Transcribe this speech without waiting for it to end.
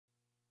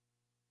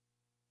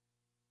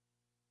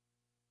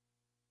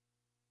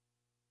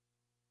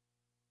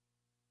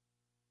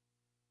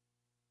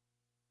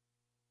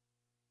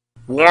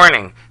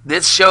Warning,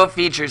 this show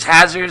features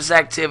hazardous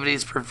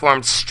activities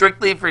performed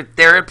strictly for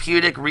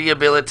therapeutic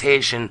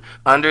rehabilitation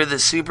under the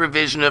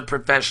supervision of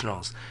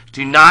professionals.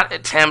 Do not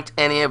attempt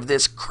any of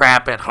this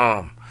crap at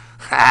home.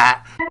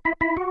 I'm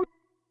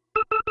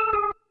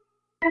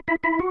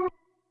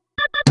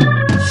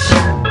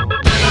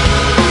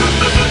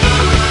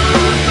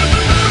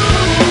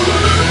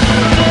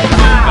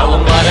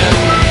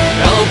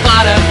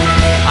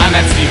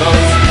at SteveO's.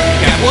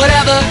 Yeah,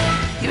 whatever.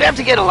 You have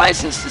to get a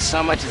license to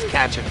so much as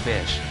catch a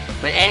fish,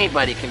 but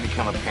anybody can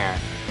become a parent.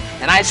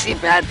 And I see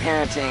bad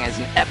parenting as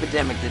an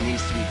epidemic that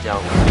needs to be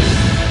dealt with.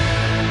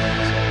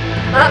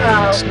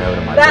 Uh-oh.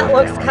 That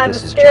looks kind of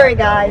scary,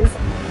 guys.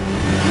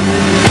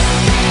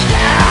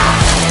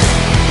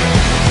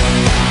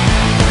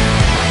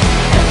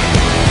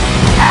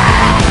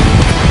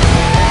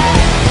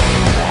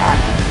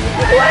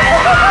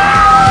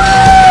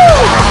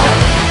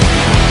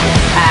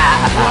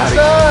 What's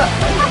up?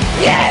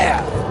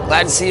 Yeah!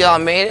 Glad to see y'all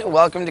made it.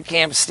 Welcome to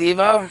Camp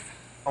SteveO.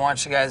 I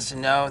want you guys to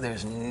know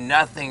there's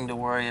nothing to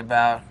worry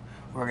about.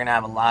 We're gonna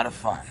have a lot of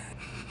fun.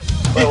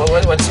 Wait,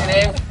 what's your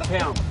name?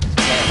 Cam.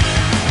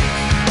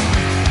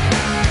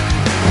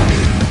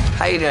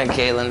 How you doing,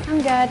 Caitlin? I'm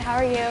good. How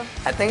are you?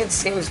 I think it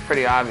seems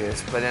pretty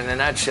obvious, but in a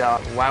nutshell,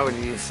 why would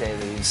you say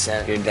that you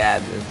sent your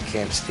dad to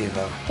Camp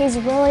SteveO? He's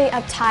really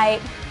uptight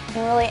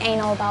and really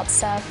anal about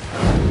stuff.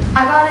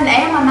 I got an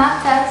A on my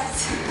math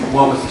test.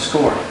 What was the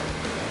score?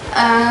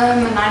 A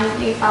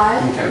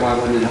 95. Okay, why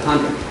wasn't it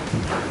 100?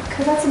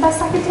 Because that's the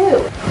best I could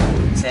do.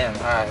 Tim,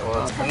 all right,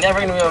 well, I'm never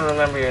going to be able to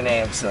remember your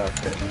name, so.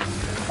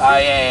 Oh,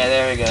 yeah,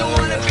 there we go.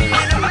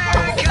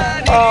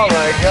 Oh,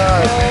 my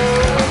God.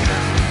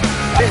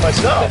 Hey,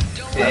 myself.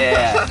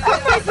 Yeah.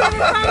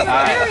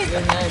 All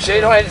right. Sure you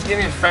don't want to just give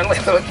me a friendly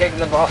little kick in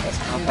the balls?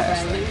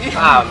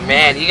 Oh,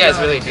 man, you guys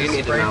really do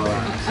need to know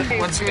that.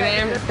 What's your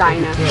name?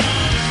 Dinah.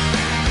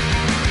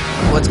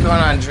 What's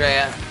going on,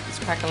 Drea? It's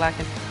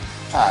crack-a-lackin'.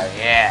 Oh,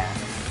 yeah.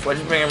 What'd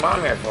you bring your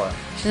mom here for?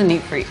 She's a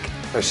neat freak.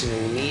 Oh, she's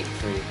a neat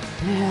freak.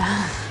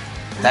 Yeah.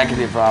 That could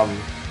be a problem.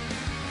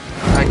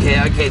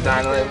 Okay,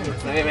 Dinah,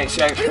 let me make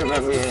sure I can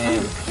remember your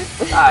name.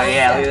 Oh,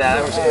 yeah, look at that.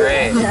 That was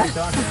great.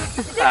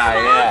 Oh,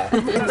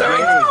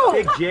 yeah.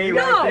 Big J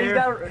right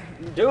there.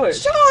 Do it.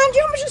 Sean, do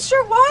you want me to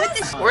sure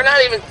what? We're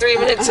not even 3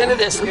 minutes into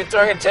this and you're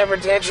throwing a temper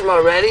tantrum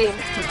already?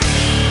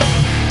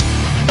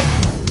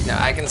 Now,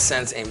 I can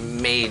sense a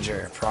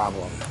major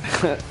problem.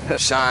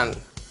 Sean,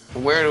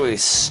 where do we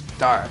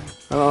start?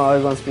 My mom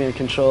always wants to be in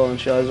control, and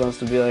she always wants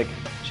to be like,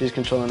 she's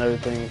controlling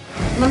everything.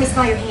 Let me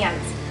smell your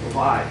hands.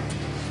 Why?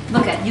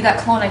 Look at you got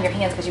cologne on your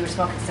hands because you were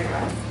smoking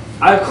cigarettes.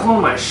 I have cologne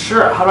on my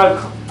shirt. How do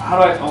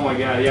I, oh my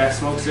God, yeah, I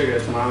smoke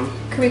cigarettes, Mom.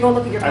 Can we go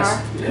look at your car?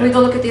 Yeah. Can we go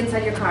look at the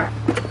inside of your car?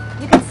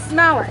 You can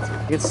smell it.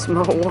 You can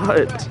smell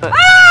what?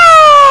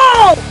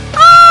 Oh!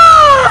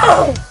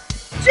 Oh!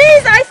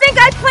 Jeez, I think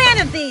I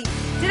planted these.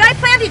 Did I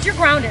plant these? You're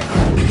grounded.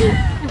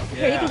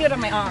 Here, you can do it on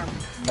my arm.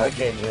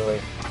 Okay,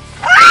 Julie.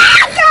 Ah!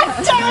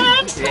 God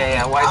damn it!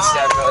 Yeah, white's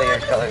definitely your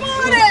color.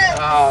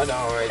 Oh,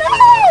 don't worry.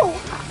 No!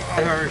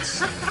 It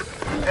hurts.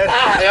 Wait,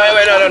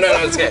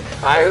 no, it's good.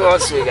 All right, who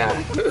else do we got?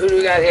 Who do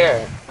we got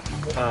here?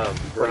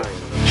 Brian.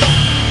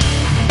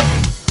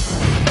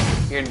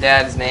 Your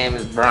dad's name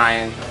is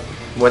Brian.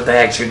 What the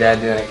heck's your dad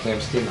doing at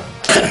Camp SteveO?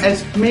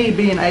 As me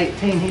being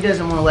 18, he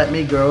doesn't want to let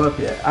me grow up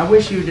yet. I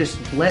wish you'd just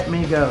let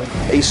me go.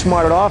 He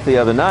smarted off the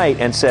other night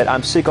and said,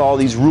 I'm sick of all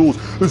these rules.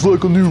 It's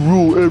like a new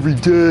rule every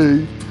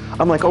day.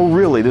 I'm like, oh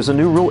really? There's a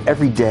new rule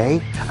every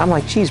day? I'm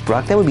like, geez,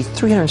 Brock, that would be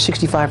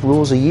 365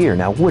 rules a year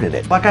now, wouldn't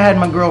it? Like I had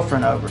my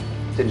girlfriend over.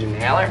 Did you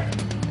nail her?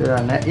 Did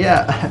I?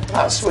 Yeah.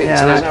 Oh, sweet. Yeah,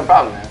 so there's no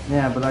problem there.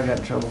 Yeah, but I got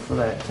in trouble for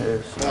that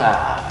too. So.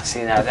 Ah,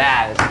 see, now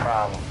that is a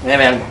problem. Yeah,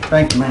 man.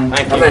 Thank you, man.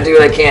 I'm gonna do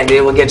what I can,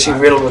 dude. We'll get you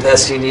riddled with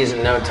STDs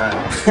in no time.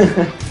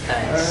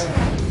 Nice.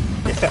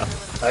 Yeah.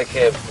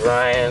 Okay,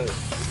 Brian.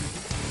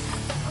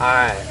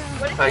 Alright.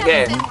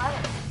 Okay.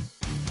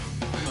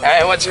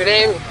 Alright, what's your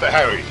name?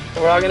 Harry.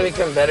 We're all gonna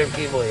become better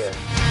people here.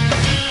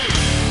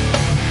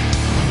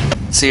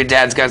 So your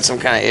dad's got some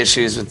kind of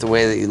issues with the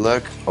way that you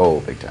look? Oh,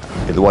 big time.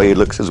 Yeah, the way he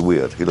looks is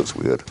weird. He looks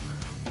weird.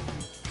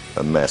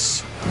 A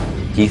mess.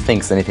 He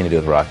thinks anything to do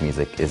with rock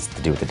music is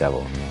to do with the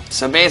devil. You know?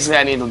 So basically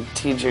I need to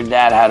teach your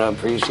dad how to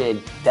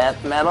appreciate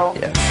death metal?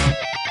 Yeah.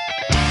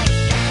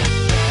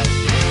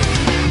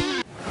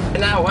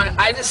 Now,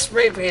 I just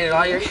spray painted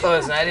all your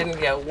clothes and I didn't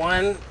get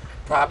one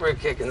proper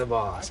kick in the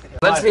balls.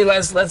 Let's be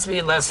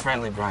less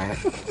friendly, Brian.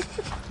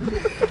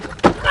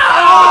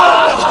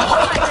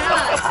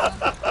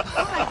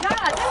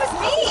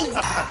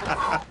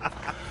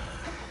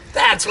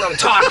 That's what I'm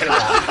talking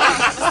about.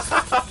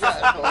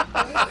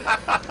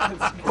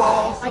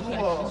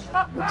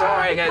 Don't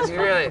worry, guys.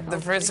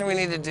 The first thing we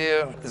need to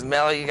do is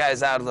mellow you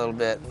guys out a little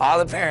bit. All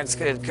the parents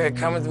could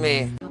come with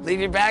me. Leave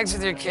your bags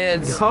with your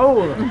kids.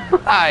 Oh. Oh,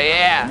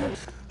 yeah.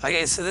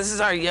 Okay, so this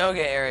is our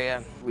yoga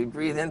area. We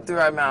breathe in through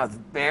our mouth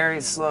very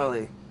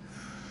slowly.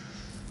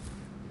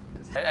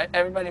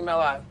 Everybody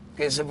mellow out.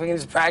 Okay, so if we can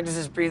just practice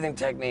this breathing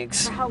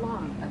techniques. For how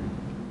long?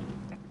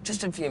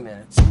 Just a few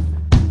minutes.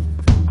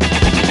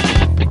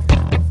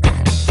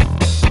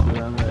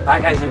 on that. All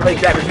right, guys, everybody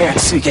grab your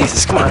parents'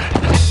 suitcases. Come on. All right.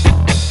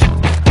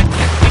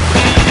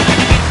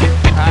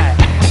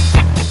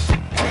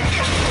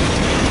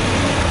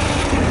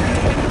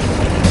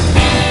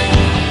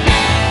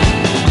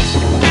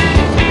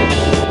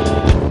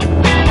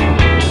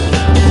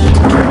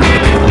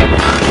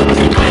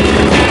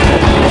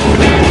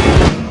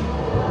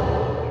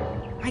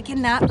 I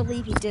cannot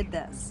believe he did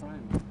this.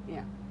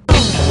 Yeah.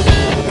 Let's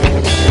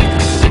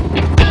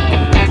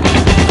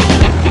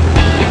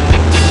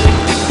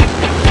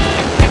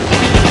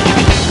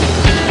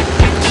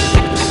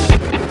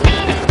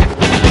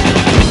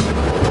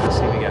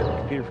see, we got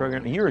computer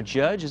program. You're a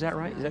judge, is that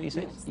right? Is that what you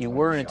said? You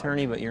were an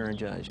attorney, but you're a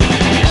judge.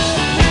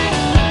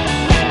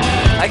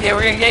 Okay,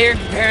 we're gonna get your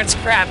parents'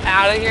 crap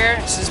out of here.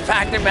 Just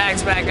pack their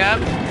bags back up.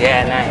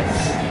 Yeah,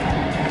 nice.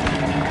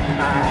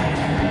 All right.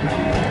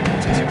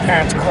 These are your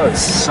parents' clothes,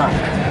 son.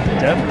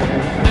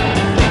 Definitely.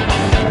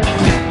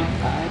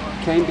 I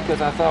came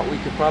because I thought we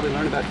could probably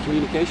learn about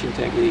communication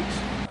techniques.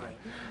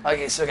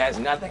 Okay, so guys,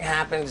 nothing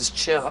happened, just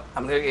chill.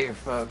 I'm gonna get your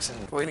folks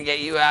and we're gonna get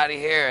you out of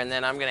here and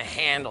then I'm gonna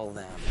handle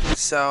them.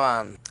 So,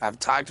 I've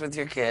talked with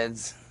your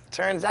kids.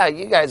 Turns out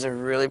you guys are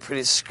really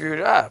pretty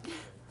screwed up,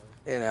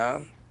 you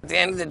know? At the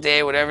end of the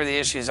day, whatever the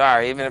issues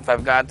are, even if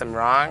I've got them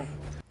wrong,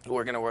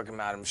 we're gonna work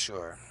them out, I'm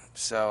sure.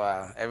 So,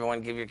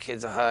 everyone give your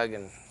kids a hug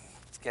and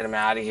let's get them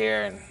out of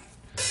here and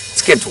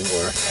let's get to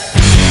work.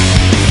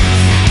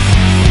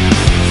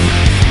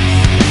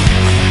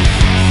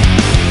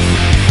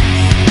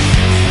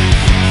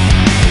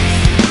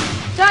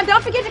 John,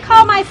 don't forget to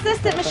call my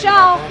assistant,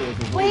 Michelle,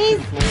 please.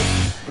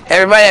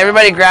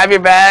 Everybody grab your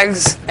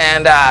bags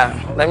and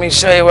let me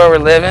show you where we're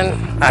living.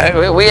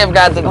 We have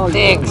got the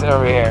digs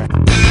over here.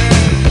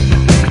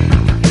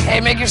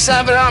 Hey, make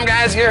yourself at home,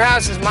 guys. Your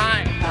house is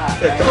mine.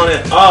 Yeah, come on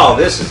in. Oh,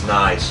 this is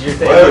nice. You're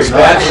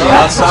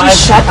outside.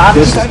 Shut up.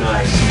 This is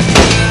nice.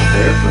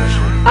 Air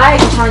freshener. I'm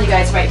telling you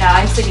guys right now,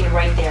 I'm sitting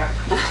right there.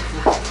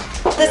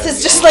 This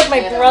is just like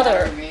my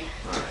brother.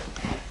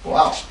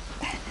 Wow.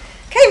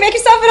 Okay, make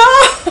yourself at home.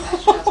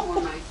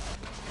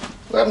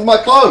 What happened to my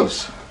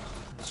clothes?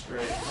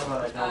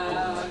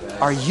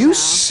 Are you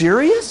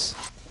serious?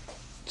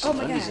 Oh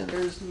my God.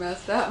 Yours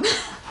messed up.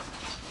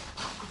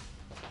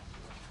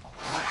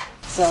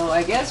 So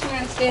I guess we're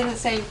gonna stay in the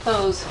same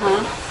clothes,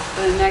 huh?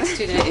 For the next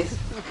 2 days.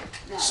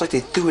 It's like they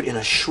threw it in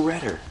a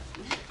shredder.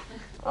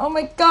 Oh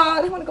my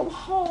God, I want to go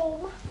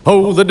home.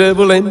 Oh, the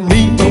devil and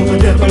me.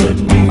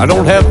 I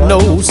don't have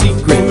no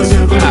secrets.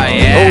 Oh,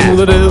 yeah. Oh,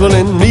 the devil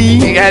and me.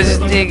 You guys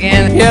just dig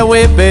in. Yeah,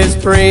 we're best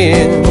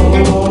friends.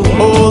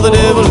 Oh, the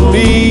devil and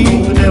me.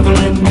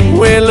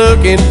 We're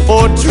looking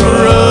for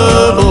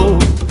trouble.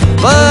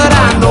 But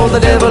I know the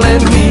devil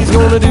and me's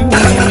gonna do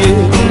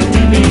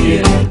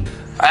it.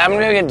 I'm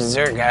gonna get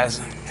dessert, guys.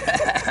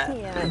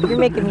 Yeah, you're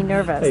making me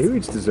nervous. Hey, who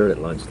eats dessert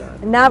at lunchtime?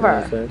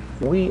 Never.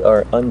 We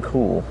are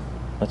uncool.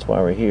 That's why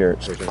we're here.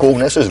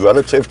 Coolness is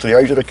relative to the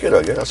age of the kid,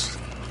 I guess.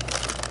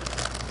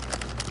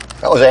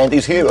 That was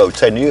Andy's hero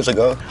 10 years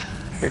ago.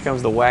 Here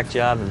comes the whack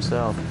job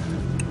himself.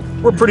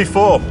 We're pretty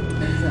full.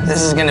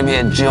 This is gonna be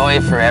a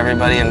joy for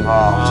everybody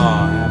involved.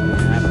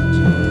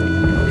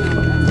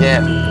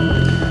 Yeah.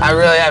 I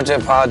really have to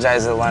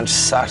apologize that lunch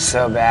sucked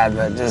so bad,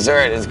 but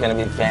dessert is gonna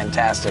be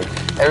fantastic.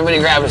 Everybody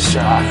grab a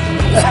straw.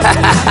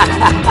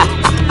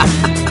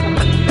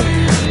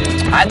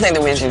 I think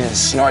that we should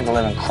just snort the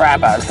living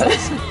crap out of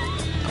this.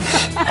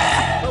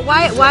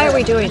 Why are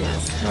we doing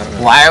this?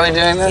 Why are we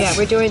doing this? Yeah,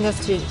 we're doing this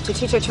to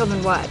teach our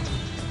children what?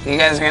 You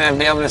guys are gonna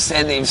be able to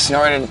say that you've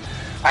snorted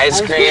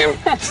ice cream,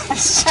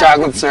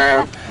 chocolate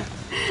syrup,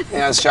 you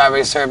know,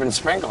 strawberry syrup and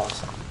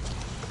sprinkles.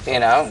 You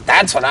know,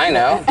 that's what I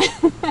know.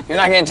 You're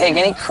not gonna take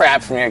any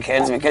crap from your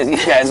kids because you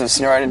guys have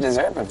snorted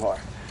dessert before,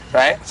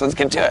 right? So let's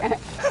get to it.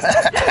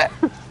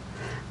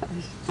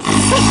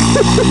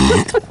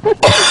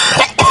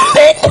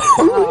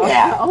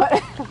 Yeah.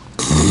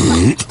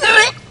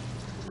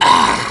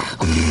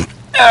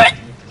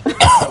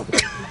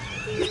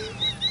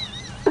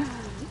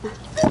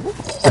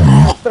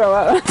 Throw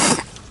up.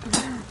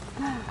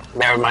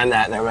 Never mind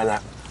that, never mind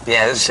that.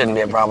 Yeah, this shouldn't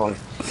be a problem.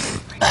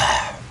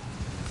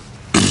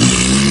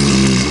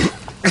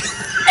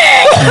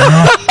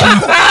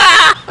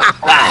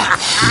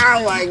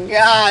 Oh my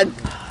God.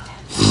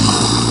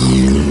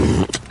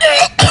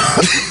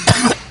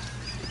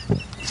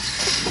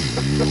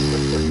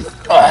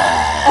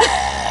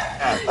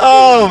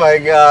 Oh my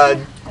God.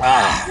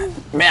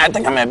 Man, I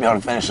think I might be able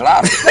to finish it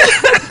off.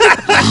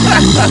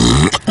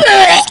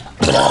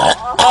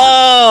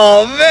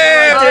 Oh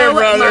man, dear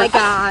brother. Oh my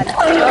God.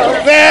 Oh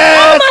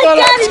man.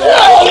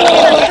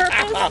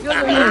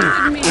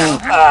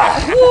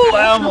 I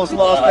almost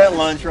lost that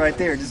lunch right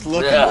there, just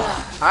looking. Yeah.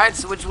 All right,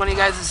 so which one of you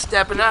guys is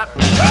stepping up?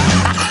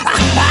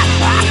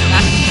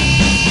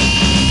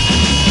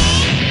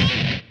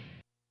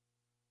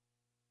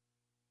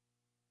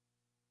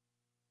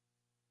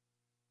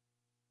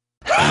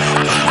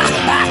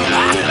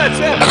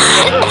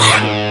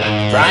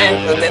 Brian,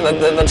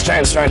 let's try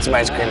and snort some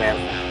ice cream, man.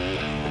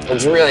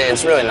 It's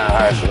really not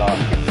harsh at all.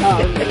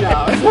 Oh,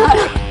 no, it's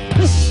not.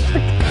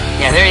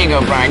 Yeah, there you go,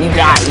 Brian. You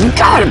got it. You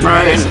got it,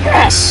 Brian.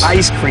 Yes.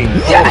 Ice cream.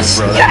 Yes.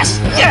 Brother. Yes.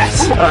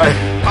 Yes. Oh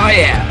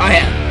yeah. Oh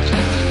yeah.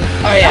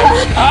 Oh yeah.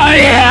 Oh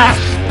yeah.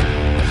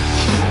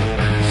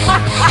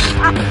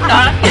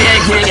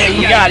 Yeah.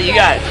 You got it. You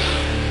got it.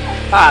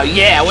 Oh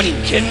yeah. What are you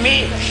kidding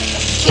me?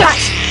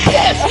 Yes.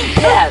 Yes.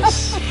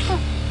 Yes.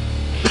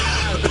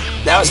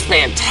 That was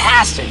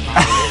fantastic.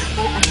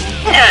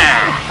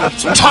 Yeah.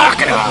 That's what I'm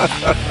talking about.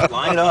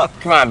 Line up.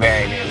 Come on,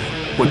 Barry,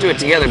 dude. We'll do it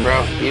together,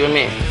 bro. You and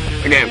me.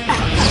 We're good.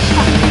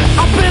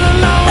 I've been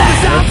alone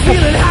as I'm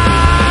feeling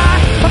high.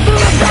 I'm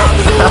feeling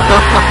problems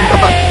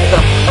away.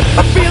 I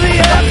feel the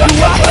earth go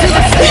up to the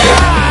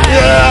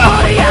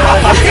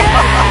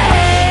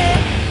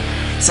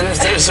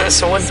sky.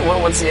 So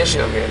what's the issue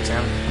over here,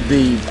 Tim?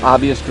 The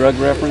obvious drug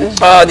reference.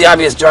 Oh, the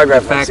obvious drug The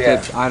reference.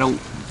 fact that I don't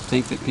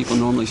think that people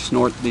normally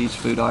snort these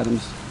food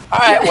items. All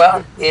right,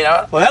 well, you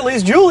know. Well, that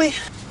leaves Julie.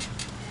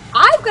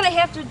 I'm gonna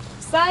have to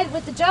side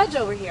with the judge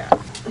over here.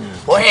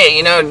 Well, hey,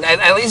 you know,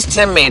 at least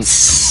Tim made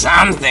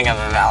something of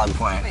a valid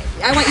point.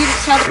 I want you to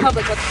tell the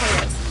public what the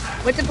point is.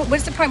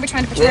 What's the point we're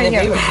trying to portray Then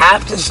if here? you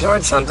have to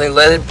snort something,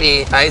 let it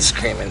be ice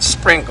cream and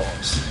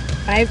sprinkles.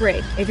 I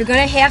agree. If you're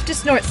gonna have to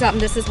snort something,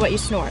 this is what you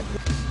snort.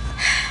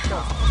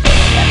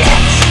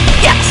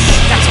 Yes,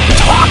 that's what I'm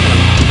talking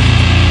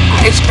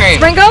about. Ice cream.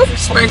 Sprinkles?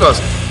 Sprinkles.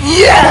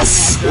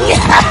 Yes!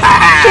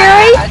 Yeah!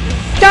 Cherry?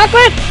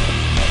 Chocolate?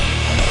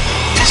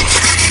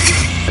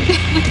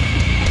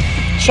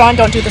 Sean,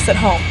 don't do this at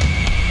home.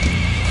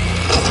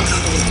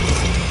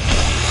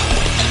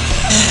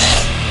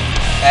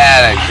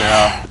 Atta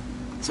girl.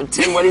 So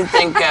Tim, what do you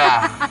think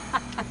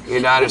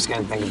your daughter's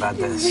gonna think about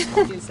this?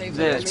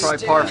 Yeah, it's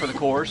probably par for the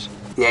course.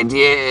 The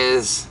idea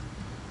is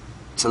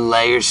to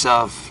let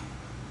yourself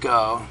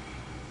go,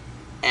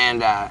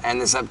 and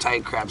this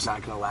uptight crap's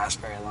not gonna last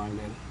very long,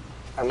 dude.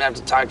 I'm gonna have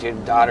to talk to your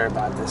daughter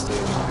about this, dude.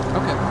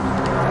 Okay.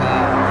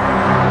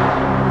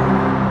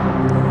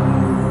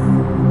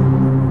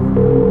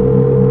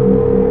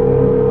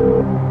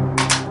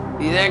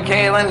 You there,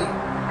 Caitlin?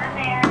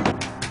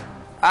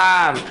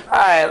 I'm there.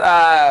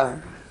 Alright,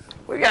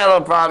 we got a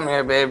little problem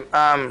here, babe.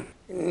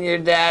 Your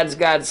dad's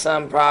got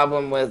some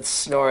problem with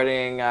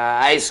snorting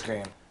ice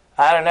cream.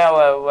 I don't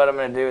know what I'm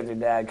gonna do with your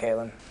dad,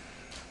 Caitlin.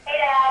 Hey,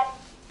 Dad.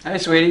 Hey,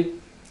 sweetie.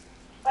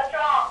 What's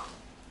wrong?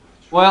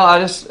 Well, I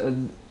just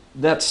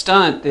that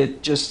stunt,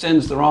 it just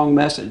sends the wrong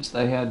message.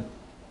 They had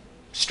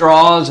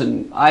straws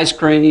and ice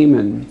cream,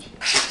 and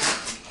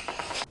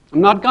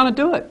I'm not gonna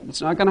do it.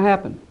 It's not gonna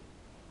happen.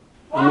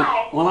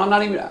 Why?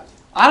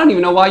 I don't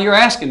even know why you're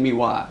asking me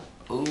why.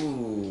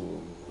 Ooh.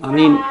 I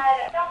mean,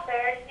 Dad, don't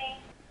embarrass me.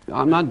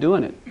 I'm not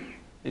doing it.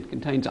 It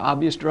contains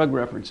obvious drug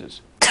references.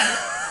 Dad,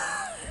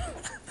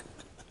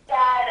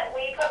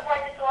 will you put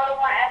forth just a little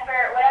more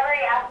effort? Whatever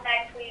you ask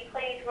next week,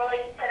 please really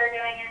consider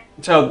doing it.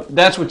 So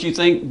that's what you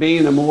think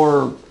being a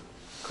more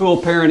cool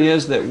parent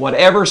is, that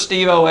whatever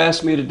SteveO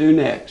asks me to do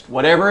next,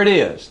 whatever it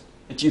is,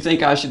 that you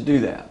think I should do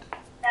that.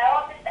 No,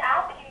 I'm just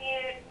asking you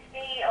to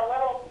be a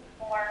little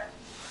more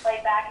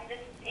laid back and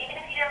just, even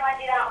if you didn't want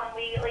to do that one,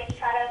 will you at least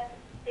try to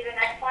do the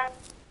next one?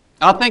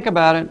 I'll think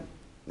about it.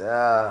 Okay.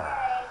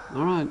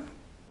 All right.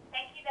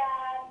 Thank you,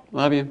 Dad.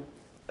 Love you.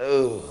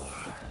 Ooh.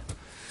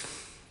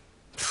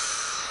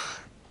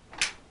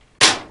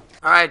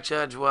 All right,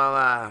 Judge.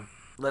 Well,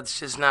 let's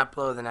just not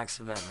blow the next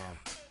event, man.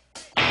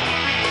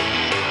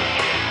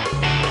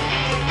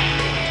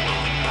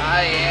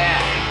 Oh yeah.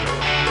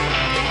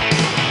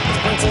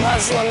 Put some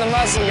hustle in the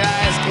muscle,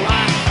 guys. Come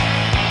on.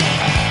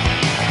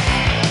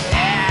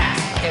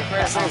 Yeah. Okay,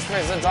 first things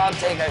first. Let's all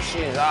take our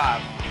shoes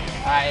off.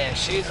 All right, yeah.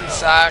 Shoes and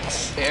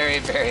socks. Very,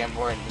 very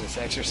important to this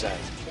exercise.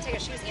 You take our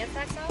shoes and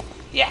socks off?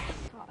 Yeah.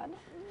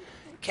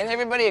 Can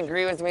everybody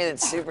agree with me that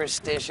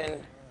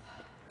superstition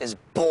is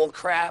bull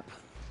crap?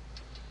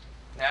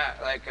 Yeah,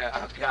 like,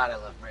 oh God, I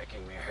love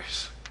breaking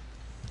mirrors.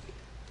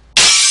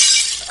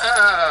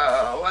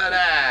 Oh, what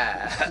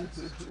up?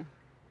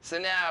 So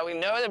now we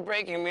know that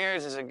breaking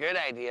mirrors is a good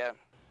idea.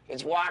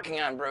 It's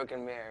walking on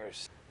broken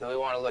mirrors that we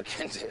want to look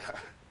into.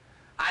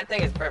 I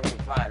think it's perfectly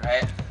fine,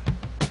 right?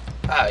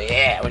 Oh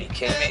yeah, what are you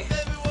kidding me?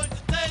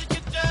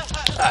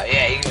 Oh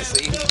yeah, you can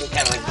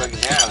kind of like break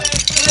it down.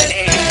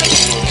 Hey.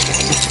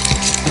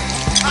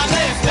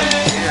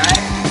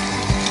 Right?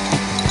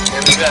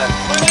 Here we go.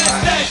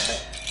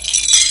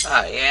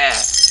 Oh yeah.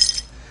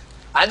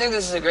 I think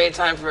this is a great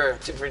time for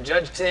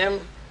Judge Tim.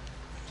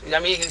 I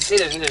mean, you can see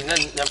there's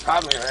no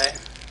problem here, right?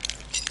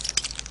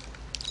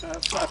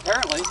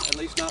 Apparently, at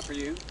least not for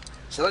you.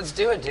 So let's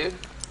do it, dude.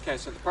 Okay,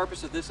 so the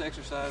purpose of this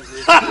exercise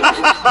is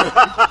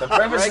the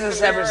purpose of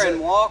this exercise and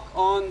walk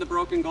on the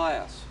broken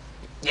glass.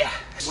 Yeah.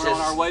 We're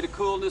on our way to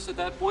coolness at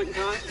that point in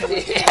time. Yeah.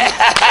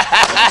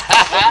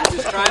 We're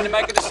just trying to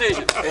make a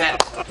decision. Yeah.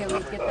 Okay,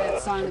 let's get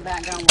that song in the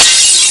background.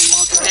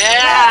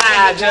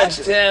 Yeah, Judge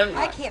Tim.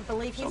 I can't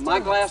believe he's So my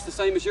doing glass the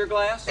same as your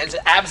glass? It's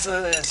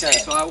absolutely the same. Okay,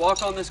 so I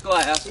walk on this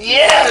glass.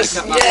 Yes!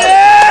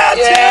 Yeah!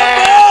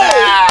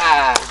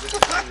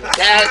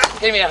 Dad,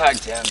 give me a hug,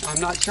 Tim. I'm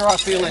not sure I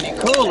feel any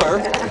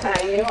cooler.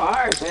 You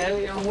are,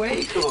 man. You're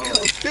way cooler.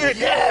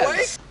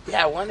 Yes.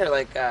 Yeah, I wonder,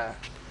 like,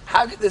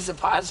 How could this have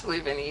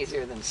possibly been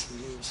easier than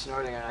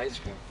snorting an ice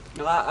cream?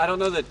 No, I don't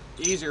know that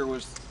easier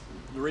was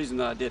the reason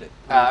that I did it.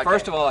 Okay.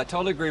 First of all, I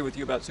totally agree with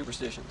you about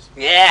superstitions.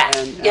 Yeah.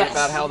 And Yes.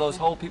 about how those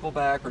hold people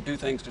back or do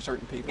things to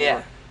certain people. Yeah.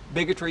 Or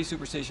bigotry,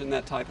 superstition,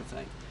 that type of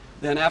thing.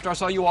 Then after I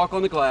saw you walk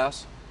on the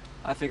glass,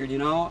 I figured, you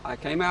know, I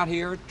came out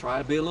here, try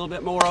to be a little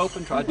bit more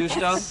open, try to do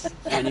stuff,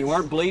 and you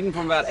weren't bleeding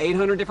from about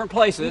 800 different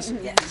places.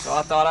 Yes. So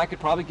I thought I could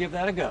probably give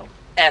that a go.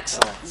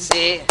 Excellent.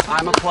 See?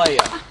 I'm a player.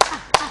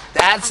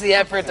 That's the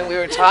effort that we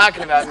were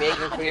talking about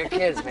making for your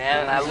kids,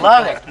 man, and I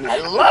love it. I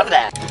love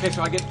that. Okay,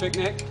 so I get to pick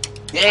Nick?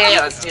 Yeah,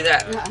 let's do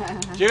that.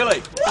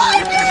 Julie.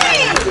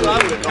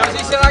 Because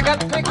he said I got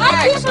to pick Nick.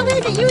 I can't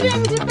believe that you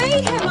didn't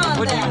debate him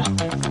on that.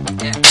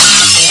 Yeah.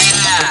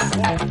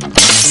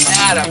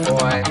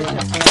 Attaboy.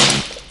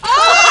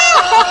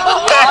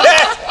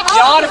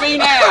 You ought to be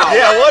now.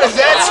 Yeah, what does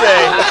that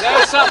say?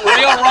 There's something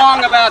real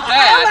wrong about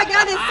that. Oh my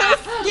God, it's so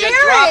You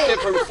scary. dropped it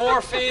from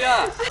 4 feet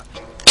up.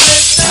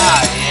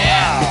 Oh,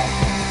 yeah.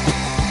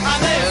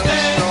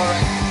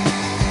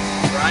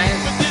 Brian?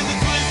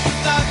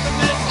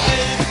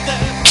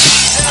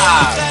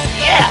 Oh,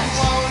 yes.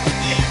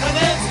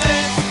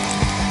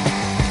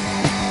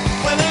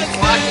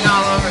 Walking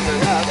all over the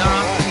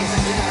dumb piece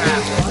of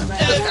crap.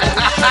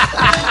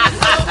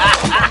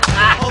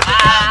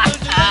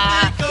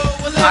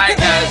 Alright,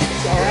 guys.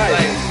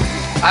 Like,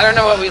 I don't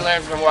know what we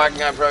learned from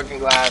walking on broken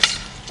glass,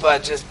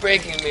 but just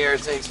breaking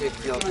mirrors makes me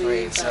feel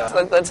great.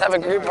 So let's have a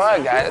group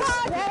hug, guys.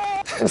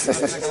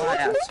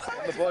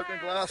 The broken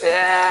glass.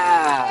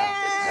 Yeah.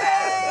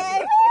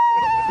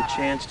 The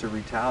chance to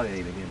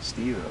retaliate against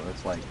Steve-O.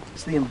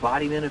 It's the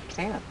embodiment of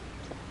camp,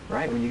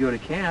 right? When you go to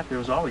camp, there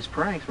was always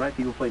pranks, right?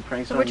 People played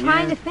pranks So on we're you.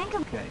 trying to think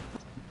of. Okay.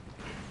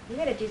 You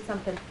got to do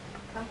something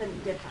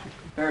different.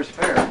 Fair's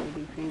fair.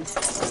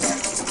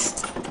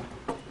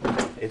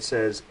 It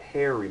says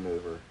hair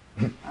remover.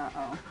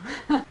 Uh-oh.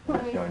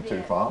 Going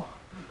too far?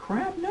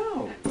 Crap,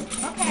 no.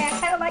 Okay, I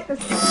kind of like this.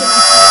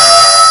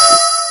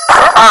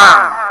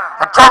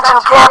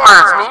 Attention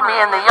campers, meet me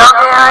in the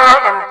yoga area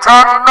in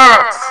 10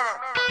 minutes.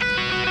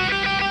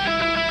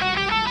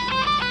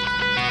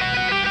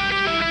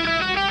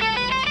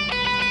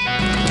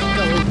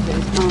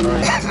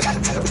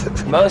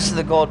 Most of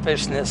the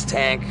goldfish in this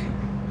tank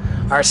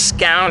are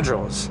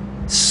scoundrels,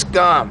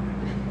 scum.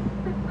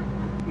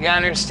 You gotta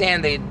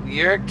understand that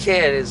your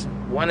kid is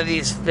one of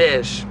these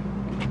fish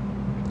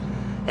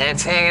and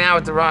it's hanging out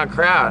with the wrong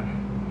crowd.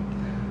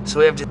 So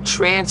we have to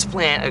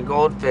transplant a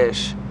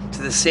goldfish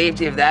to the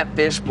safety of that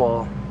fish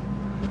bowl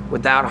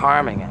without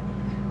harming it.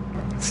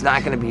 It's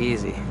not gonna be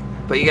easy,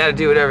 but you gotta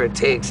do whatever it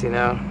takes, you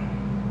know?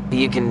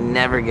 You can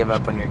never give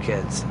up on your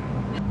kids.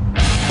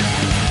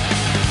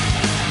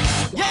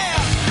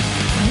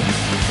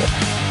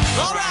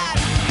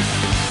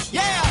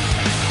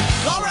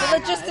 The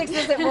logistics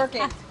isn't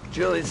working.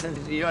 Julie,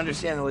 since you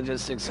understand the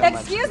logistics so much.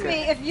 Excuse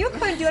me, if you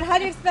couldn't do it, how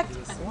do you expect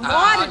Juan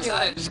I'll to do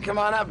tell you, it? just come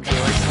on up, Julie.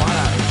 Come on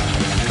up.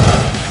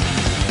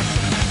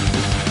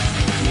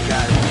 You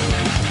got it.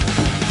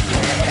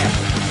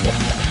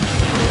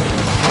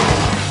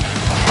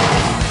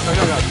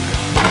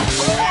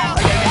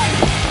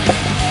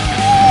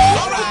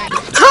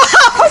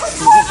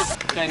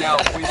 Okay, now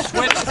we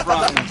switched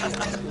from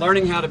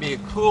learning how to be a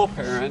cool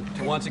parent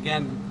to, once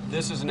again,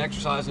 this is an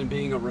exercise in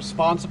being a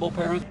responsible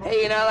parent.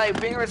 Hey, you know,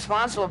 like being a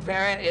responsible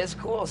parent is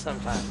cool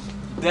sometimes.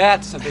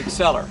 That's a big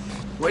seller.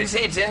 What do you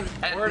say, Tim?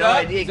 Word no up.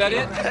 idea. Is that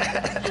Kim.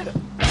 it?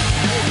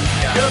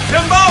 Yo,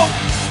 Timbo!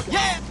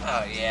 Yeah!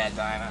 Oh, yeah,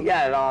 Dinah. You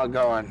got it all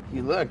going.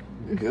 You look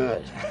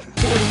good.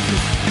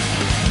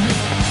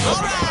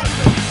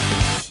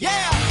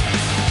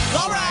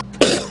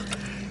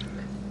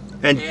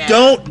 And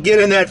don't get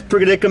in that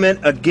predicament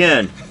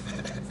again.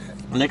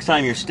 Next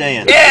time you're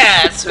staying.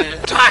 Yeah, that's what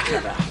I'm talking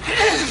about.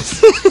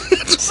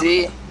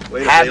 See?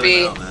 Way to Happy,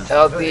 bail him out, man.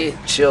 healthy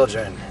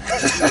children.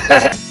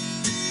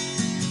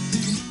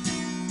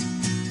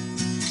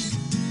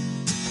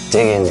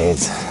 Dig in,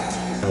 dudes.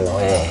 On the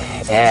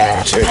way.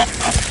 Yeah, true.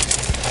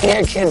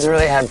 Your kids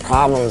really had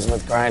problems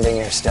with grinding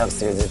your stuff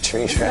through the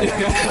tree shredder.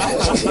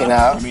 You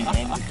know?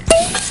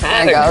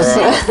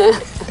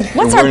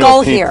 What's our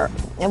goal here?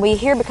 Are we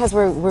here because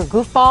we're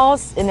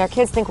goofballs and our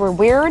kids think we're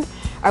weird?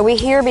 Are we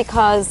here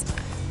because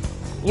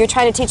you're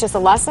trying to teach us a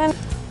lesson?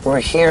 We're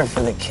here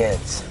for the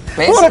kids.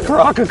 What a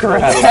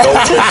crock-a-crap. No,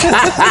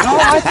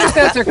 I think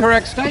that's a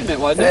correct statement,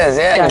 wasn't it? It is,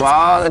 yeah.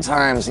 All the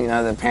times, you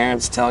know, the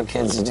parents tell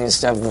kids to do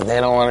stuff that they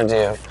don't want to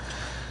do.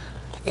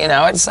 You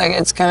know, it's like,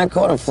 it's kind of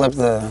cool to flip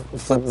the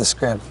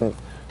script. And,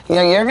 you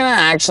know, you're going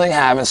to actually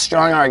have a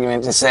strong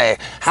argument to say,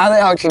 how the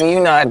hell can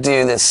you not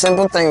do this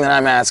simple thing that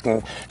I'm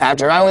asking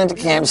after I went to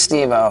Camp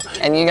Steve-O,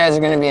 and you guys are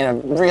going to be in a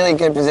really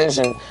good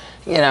position,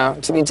 you know,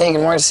 to be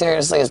taken more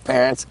seriously as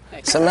parents.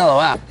 So mellow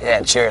out.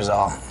 Yeah, cheers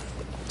all.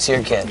 To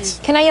your kids.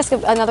 Can I ask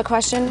another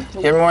question?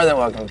 You're more than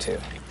welcome to.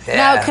 Yeah.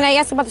 Now, can I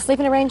ask about the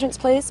sleeping arrangements,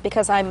 please?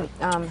 Because I'm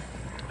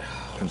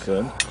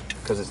Concerned?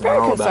 Because it's very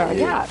not all about concerned,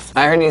 you. yes.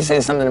 I heard you say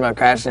something about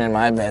crashing in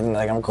my bed, and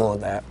like, I'm cool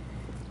with that.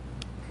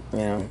 You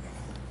know?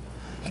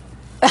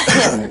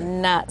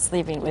 Not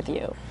sleeping with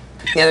you.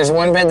 Yeah, there's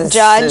one bed that's...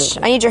 Judge,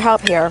 I need your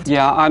help here.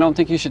 Yeah, I don't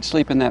think you should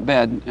sleep in that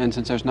bed, and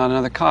since there's not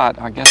another cot,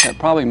 I guess that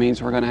probably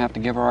means we're going to have to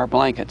give her our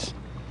blankets.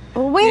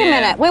 Wait a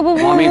minute. Wait, well,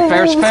 I mean,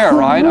 fair's fair,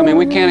 right? I mean,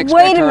 we can't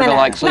expect her to,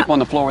 like, sleep on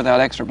the floor without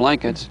extra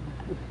blankets.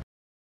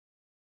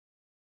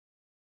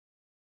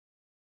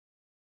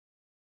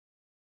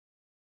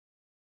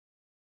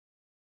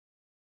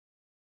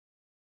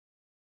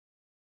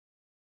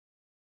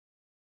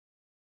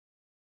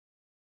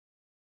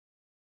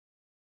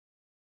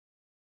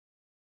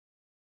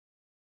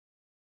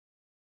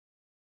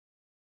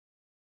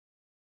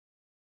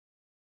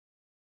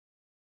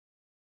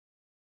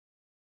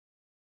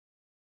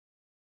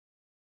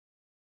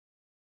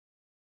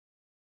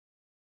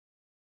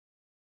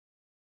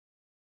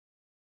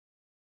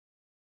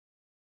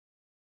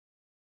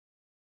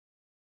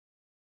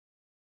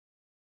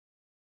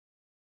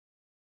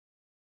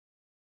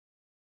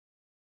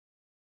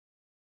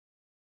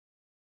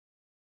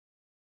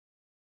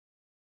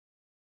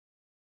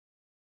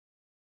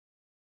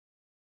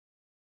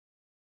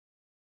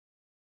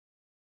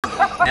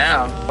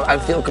 Now, I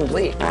feel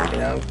complete, you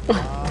know?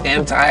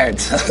 Damn tired.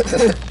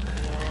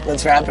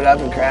 Let's wrap it up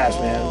and crash,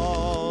 man.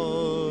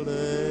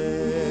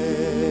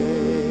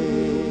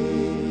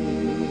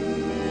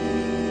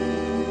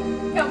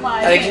 Come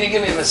on. Hey, can you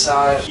give me a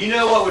massage? You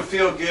know what would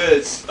feel good?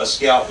 A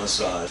scalp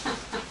massage.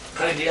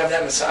 Honey, do you have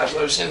that massage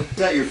lotion?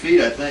 It's at your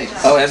feet, I think.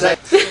 Oh, is it?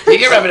 You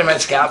can rub it in my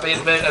scalp, but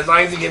as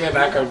long as you give me a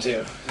back rub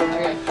too.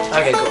 Okay.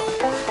 Okay, cool.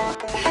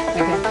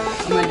 Okay.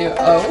 I'm gonna do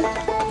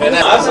O. And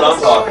then, that's what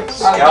I'm talking.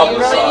 Scalp do you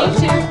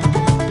massage. really need to?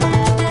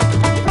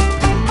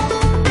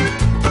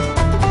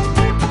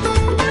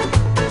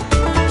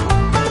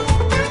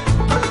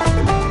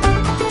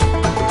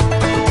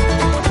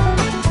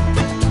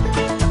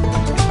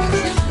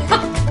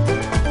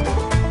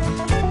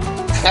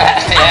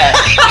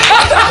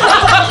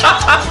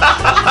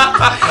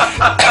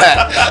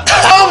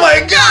 Oh my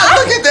God!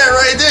 Look at that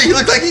right there. You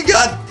look like you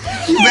got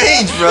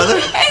mange, brother.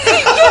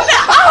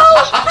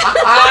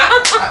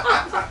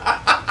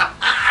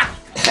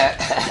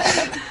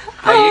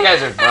 Oh, you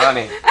guys are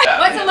funny.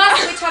 What's the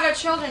lesson we taught our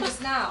children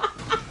just now?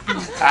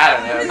 I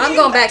don't know. I'm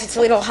going back to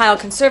Toledo, Ohio,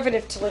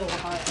 conservative Toledo,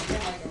 Ohio.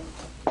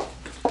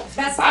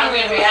 I'm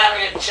going to be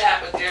having a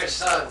chat with your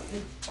son.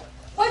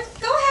 What?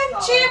 Go ahead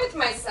and chat with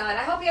my son.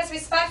 I hope he has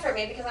respect for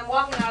me because I'm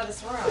walking out of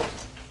this room.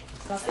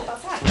 So I'll sleep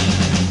outside.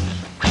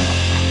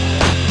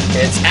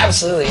 It's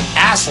absolutely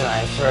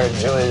asinine for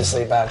Julie to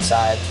sleep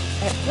outside.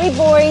 I have 3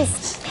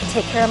 boys. I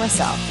take care of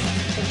myself.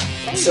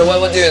 So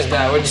what we'll do is,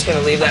 we're just going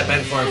to leave that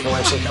bed for her for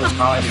when she comes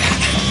calling back.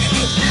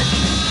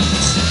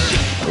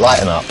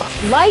 Lighten up.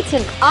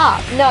 Lighten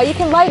up? No, you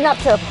can lighten up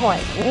to a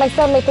point. My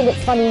son may think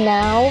it's funny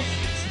now,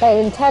 but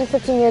in 10,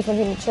 15 years when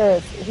he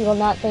matures, he will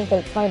not think that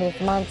it's funny that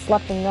his mom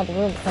slept in another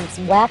room becomes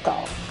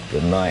wacko.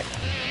 Good night.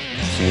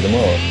 See you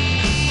tomorrow.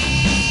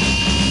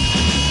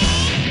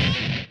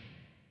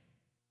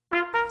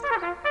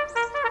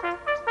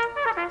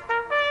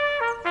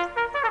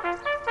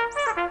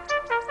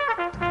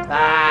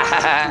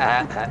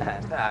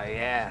 Oh,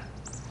 yeah.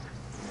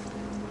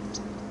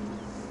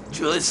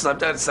 Julie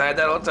slept outside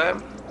that whole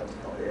time?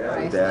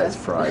 Yeah, Dad's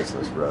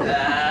priceless, brother.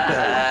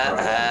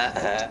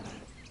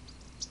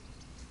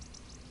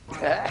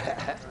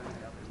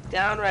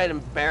 Downright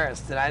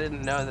embarrassed that I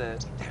didn't know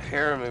that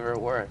hair remover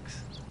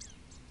works.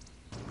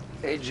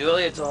 Hey,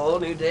 Julie, it's a whole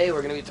new day.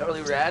 We're going to be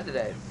totally rad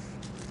today.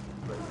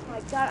 Oh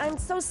my God, I'm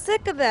so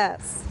sick of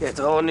this. It's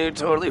a whole new,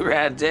 totally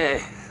rad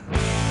day.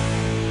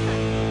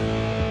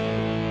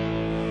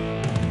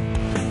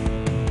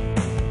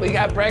 We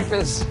got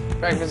breakfast.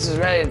 Breakfast is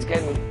ready. It's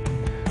getting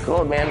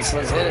cold, man, so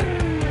let's hit it.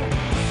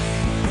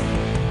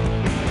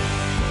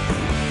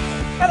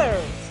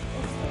 Feathers.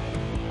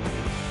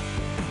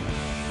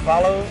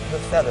 Follow the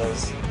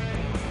feathers.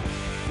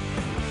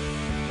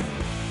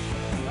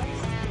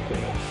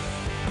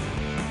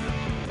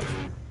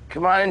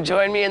 Come on and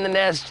join me in the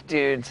nest,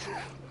 dudes.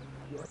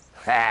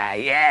 Ah,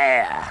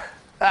 yeah.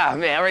 Oh,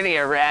 man, we're gonna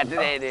get rad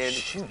today, dude.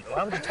 Shoot,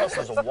 why would you tell us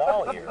there's a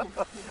wall here?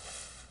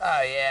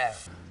 Oh, yeah.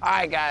 All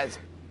right, guys.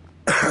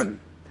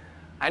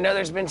 I know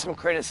there's been some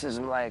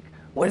criticism, like,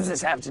 what does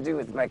this have to do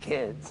with my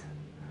kids?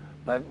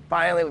 But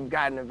finally, we've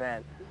got an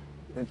event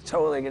that's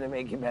totally gonna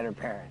make you better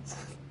parents.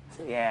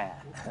 Yeah.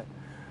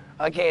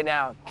 Okay,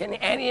 now, can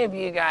any of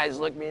you guys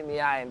look me in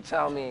the eye and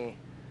tell me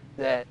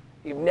that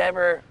you've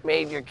never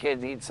made your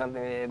kids eat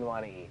something they didn't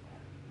want to eat?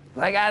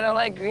 Like, I don't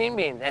like green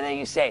beans. And then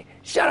you say,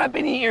 shut up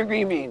and eat your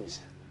green beans.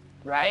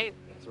 Right?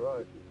 That's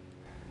right.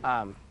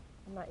 I'm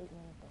not eating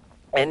anything.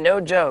 And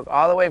no joke,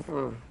 all the way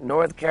from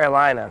North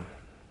Carolina,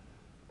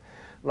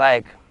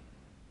 like,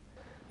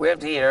 we have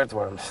to eat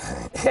earthworms.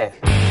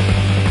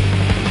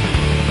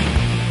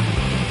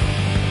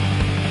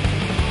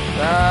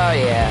 Oh,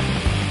 yeah.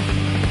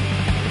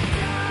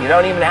 You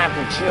don't even have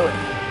to chew it.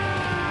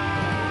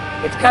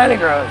 It's kind of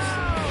gross.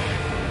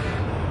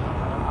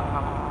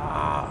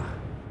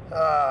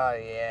 Oh,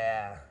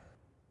 yeah.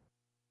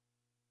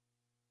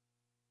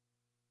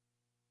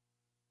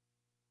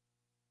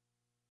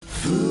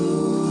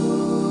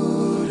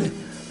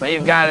 But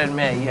you've got to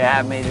admit, you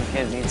have made your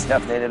kids eat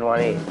stuff they didn't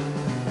want to eat.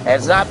 And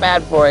it's not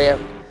bad for you.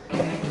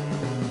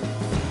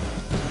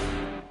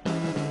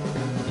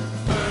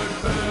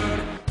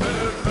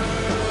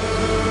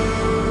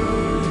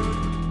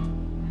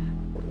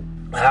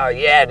 Oh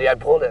yeah, dude, I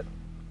pulled it.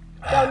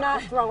 Do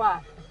not throw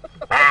up.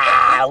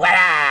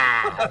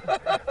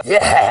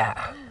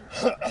 Yeah.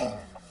 All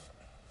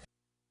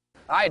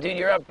right, dude,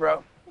 you're up,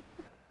 bro.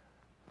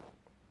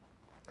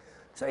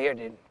 So here,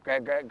 dude,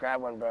 grab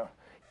one, bro.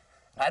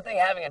 I think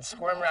having it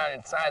squirm around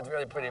inside is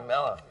really pretty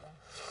mellow.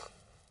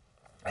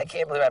 I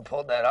can't believe I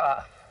pulled that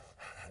off.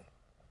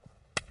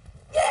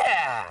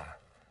 Yeah.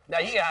 Now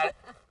you got it.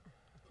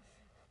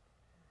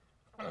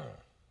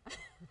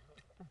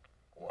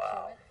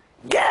 Wow.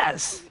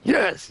 Yes.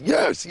 Yes.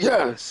 Yes.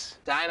 Yes.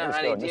 Dinah,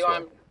 honey, do you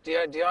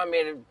want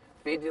me to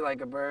feed you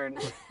like a bird?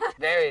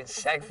 Very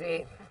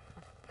sexy.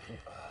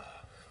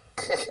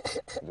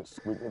 Just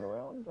squeaking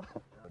around.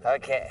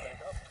 Okay.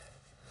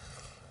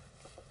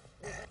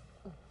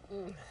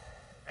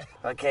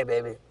 Okay,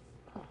 baby.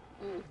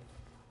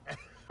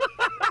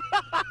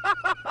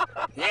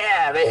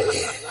 Yeah, baby.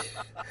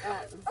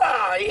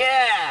 Oh,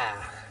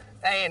 yeah.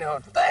 That ain't no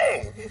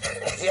thing.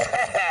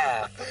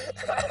 Yeah.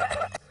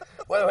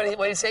 What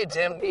do you say,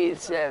 Tim? He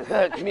said,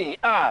 hook me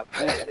up.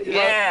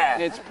 Yeah.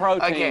 It's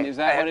protein. Okay. Is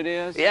that what it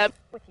is? Yep.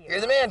 You're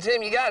the man,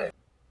 Tim. You got it.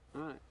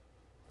 All right.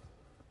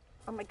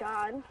 Oh my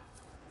God.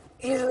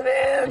 He's the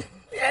man.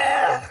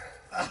 Yeah.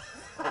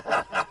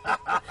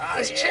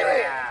 He's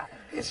chilly.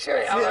 He's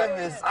chilly.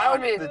 I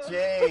would be the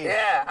chain.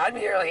 Yeah, I'd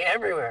be really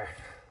everywhere.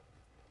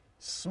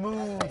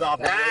 Smooth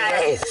operator.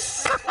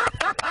 Nice.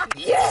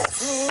 Yes.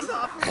 Smooth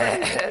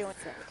operator.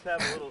 Let's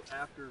have a little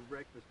after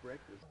breakfast.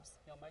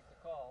 He'll make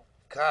the call.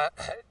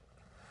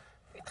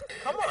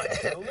 Come on,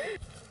 Julie.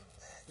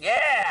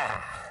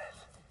 Yeah.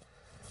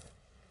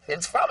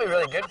 It's probably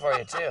really good for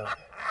you, too.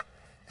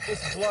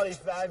 It's bloody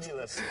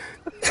fabulous.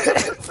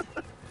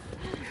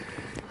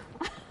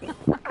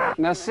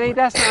 Now, see,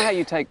 that's not how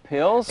you take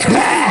pills.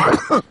 Yeah.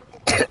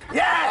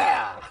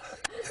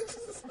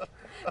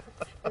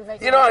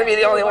 You don't want to be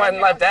the only one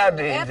left out,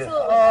 do you? Absolutely.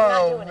 I'm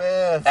not doing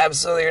man.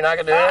 Absolutely, you're not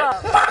going to do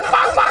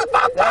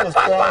it? That was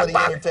quality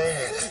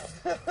entertainment.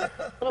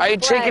 Are you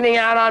chickening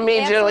out on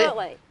me, Julie?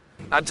 Absolutely.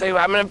 I'll tell you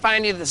what, I'm going to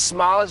find you the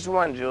smallest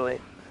one, Julie.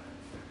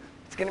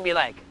 It's going to be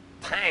like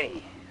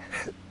tiny.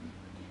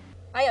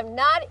 I am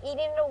not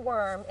eating a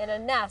worm in a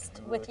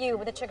nest with you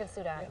with a chicken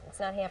suit on.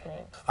 It's not happening.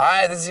 All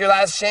right, this is your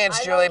last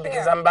chance, Julie,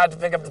 because I'm about to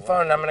pick up the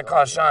phone and I'm going to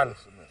call Sean.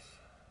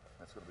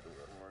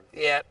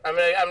 Yeah,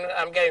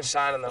 I'm getting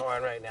Sean on the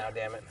horn right now,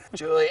 damn it.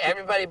 Julie,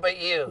 everybody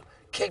but you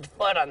kicked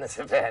butt on this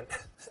event.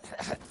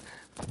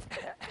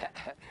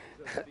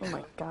 Oh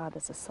my God,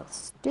 this is so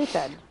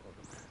stupid.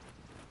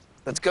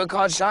 Let's go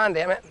call Sean,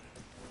 damn it.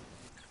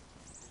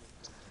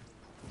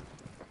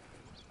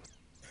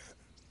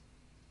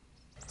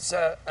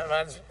 So,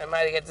 am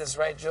I to get this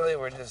right, Julie?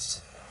 We're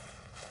just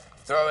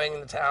throwing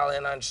the towel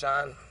in on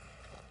Sean?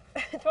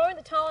 Throwing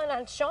the towel in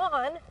on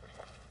Sean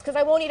because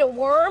I won't eat a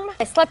worm.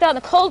 I slept out in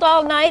the cold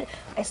all night.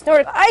 I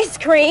snorted ice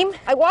cream.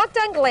 I walked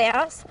on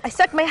glass. I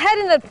stuck my head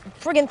in the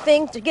friggin'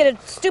 thing to get a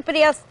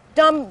stupid-ass,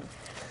 dumb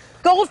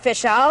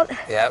goldfish out.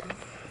 Yep.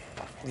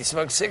 You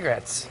smoked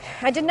cigarettes.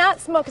 I did not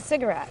smoke a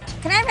cigarette.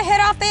 Can I have a hit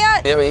off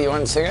that? Yeah, but you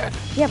want a cigarette?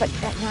 Yeah, but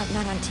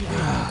not on TV.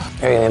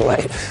 Very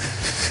light.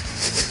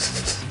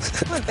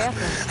 What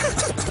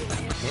bathroom?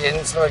 You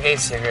didn't smoke a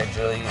cigarette,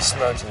 Julie. You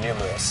smoked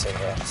numerous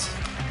cigarettes.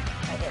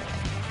 I did.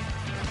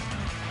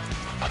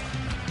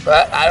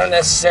 But I don't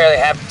necessarily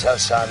have to tell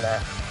Sean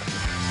that.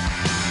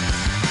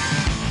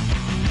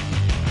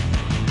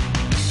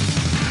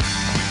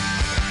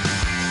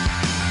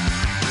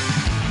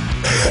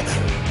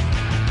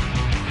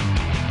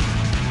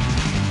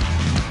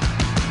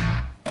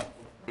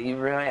 You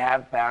really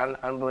have found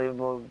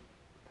unbelievable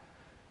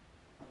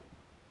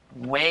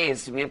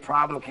ways to be a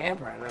problem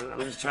camper, and I'm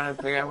just trying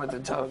to figure out what to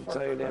tell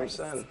your damn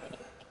son.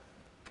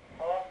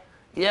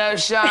 Yo,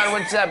 Sean,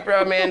 what's up,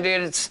 bro, man,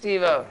 dude? It's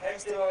SteveO. Hey,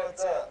 SteveO,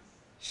 what's up?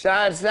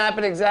 Sean, it's not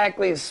been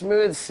exactly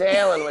smooth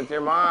sailing with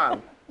your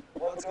mom.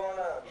 What's going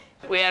on?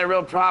 We had a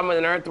real problem with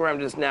an earthworm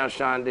just now,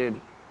 Sean,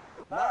 dude.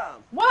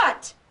 Mom,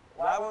 What?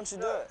 why won't you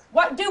do it?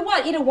 What? Do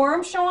what? Eat a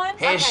worm, Sean?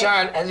 Hey,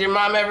 Sean, has your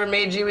mom ever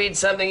made you eat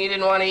something you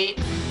didn't want to eat?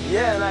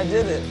 Yeah, and I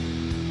did it.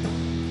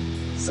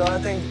 So I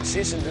think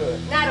she should do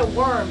it. Not a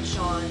worm,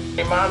 Sean.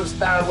 Your mom's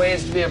found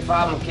ways to be a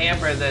problem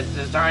camper that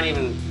just aren't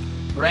even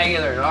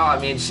regular at all.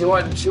 I mean, she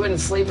wouldn't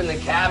sleep in the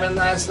cabin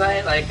last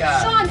night, like,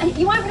 Sean,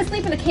 you want me to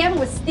sleep in the cabin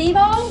with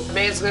SteveO?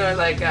 basically,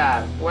 like,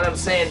 what I'm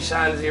saying,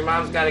 Sean, is your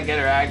mom's got to get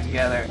her act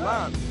together.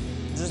 Mom,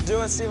 just do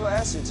what SteveO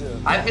asked you to.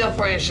 I feel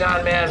for you,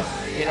 Sean, man.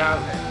 You know,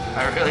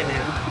 I really do.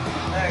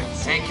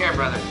 Thanks. Take care,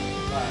 brother.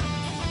 Bye.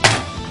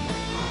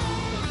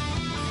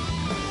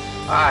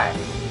 All right.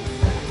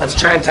 Let's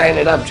try and tighten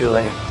it up,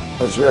 Julie.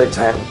 Let's really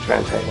try and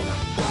tighten it up.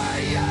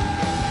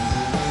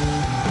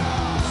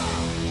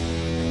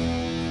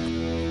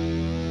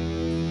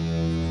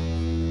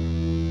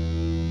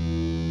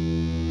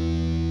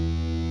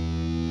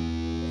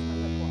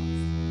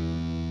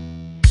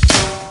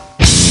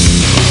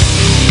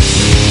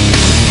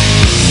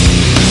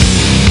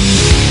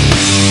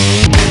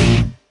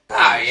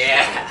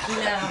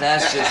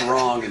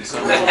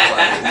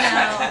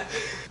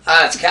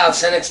 It's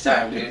calisthenics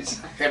time,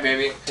 dudes. Here,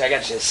 baby. I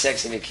got you a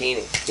sexy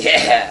bikini.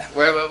 Yeah,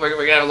 we're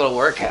gonna have a little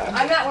workout.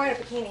 I'm not wearing a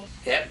bikini.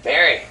 Yeah,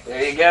 Barry.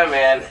 There you go,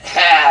 man.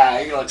 Ha,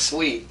 you're gonna look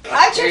sweet.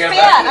 I'm too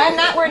fat. I'm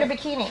not wearing a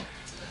bikini.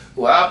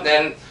 Well,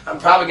 then I'm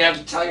probably gonna have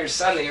to tell your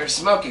son that you were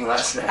smoking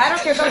last night. I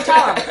don't care. Go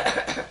tell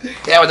him.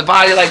 Yeah, with a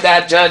body like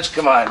that, Judge,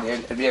 come on,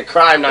 dude. It'd be a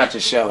crime not to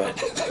show it.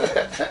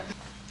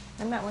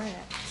 I'm not wearing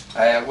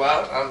it.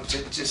 Well,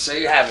 just so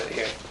you have it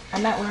here.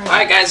 I'm not wearing it. All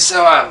right, guys.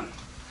 So,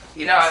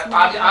 you know,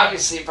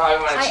 obviously you probably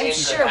want to change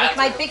the bathroom. With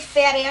my big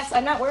fat ass,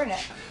 I'm not wearing it.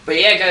 But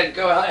yeah, gotta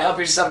go help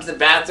yourself to the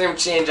bathroom,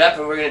 change up,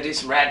 and we're gonna do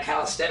some rad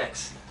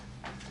calisthenics.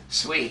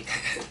 Sweet.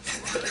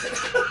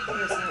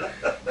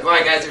 Come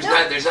on, guys.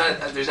 There's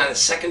not a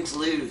second to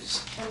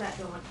lose. I'm not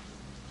doing.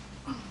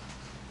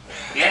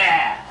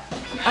 Yeah.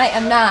 I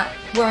am not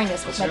wearing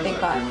this with my big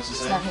butt.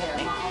 It's not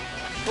happening.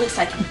 At least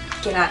I can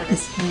get out of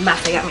this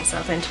mess I got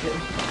myself into.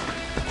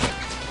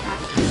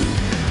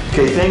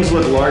 Okay, things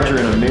look larger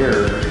in a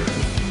mirror,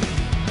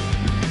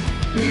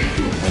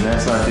 and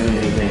that's not doing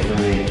anything for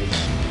me.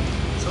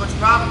 So what's the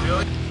problem,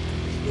 Julie?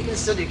 You can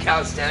still do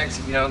calisthenics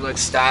if you don't look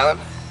styling.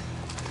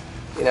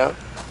 You know?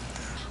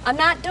 I'm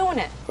not doing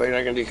it. Well, you're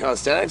not going to do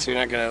calisthenics, or you're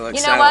not going to look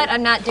You know styling? what?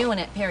 I'm not doing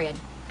it, period.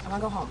 I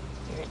want to go home,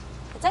 period.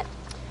 That's it.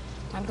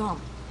 Time to go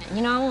home.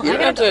 You know, You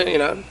don't have to, you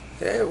know,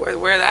 yeah,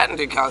 wear that and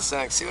do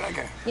calisthenics. See what I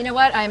got. You know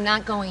what? I am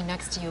not going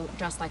next to you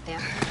dressed like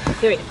that.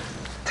 Period.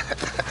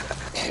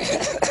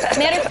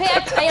 Matter of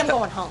fact, I am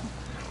going home.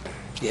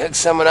 You hook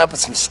someone up with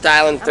some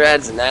styling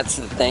threads, and that's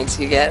the thanks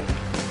you get?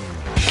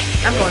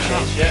 I'm going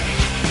home.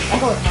 I'm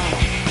going home.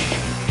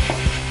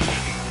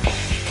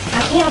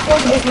 I can't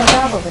afford to lose my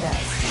job over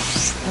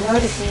this. I know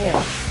it is you.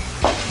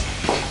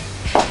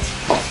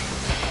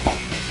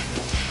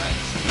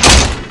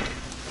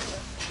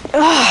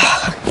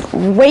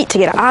 Ugh, wait to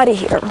get out of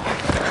here.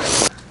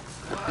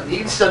 You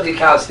can still do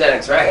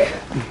calisthenics, right?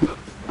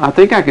 I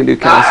think I can do All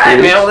right,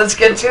 calisthenics. man, well, let's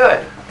get to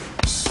it.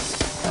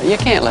 You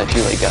can't let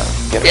Julie go.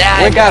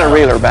 Yeah, we got to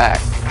reel her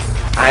back.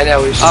 I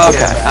know we should.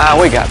 Okay,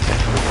 we got to.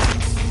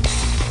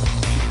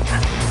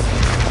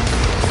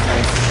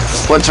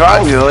 What's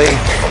wrong, Julie?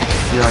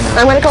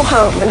 I'm gonna go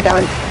home. I'm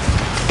done.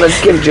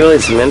 Let's give Julie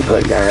some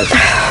input, guys.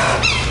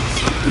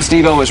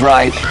 Steve-O was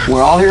right.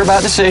 We're all here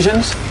about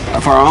decisions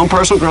for our own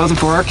personal growth and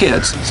for our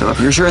kids. So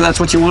if you're sure that's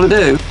what you want to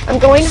do. I'm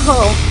going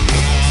home.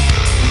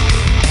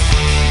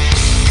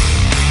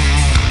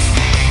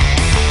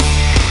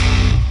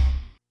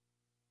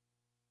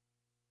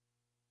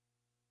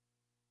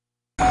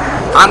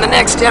 On the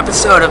next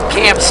episode of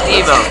Camp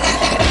Steve-O.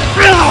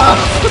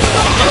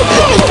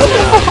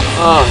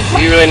 Oh,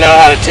 do you really know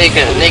how to take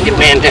a naked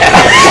man down?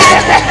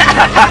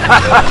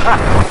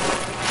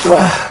 Oh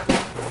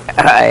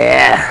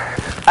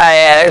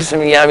yeah, there's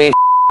some yummy in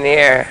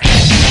here.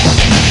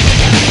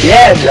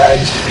 Yeah,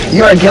 Judge,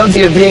 you are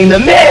guilty of being the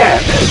man.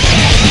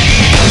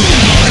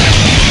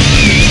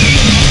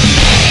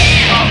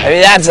 I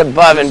mean, that's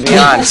above and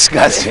beyond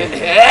disgusting.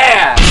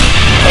 Yeah.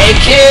 Hey,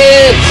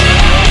 kids.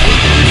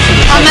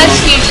 How much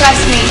do you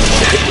trust me?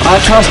 I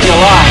trust you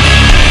a lot.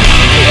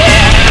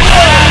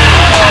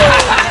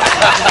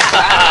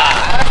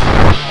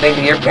 I think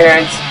that your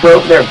parents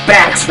broke their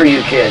backs for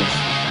you kids.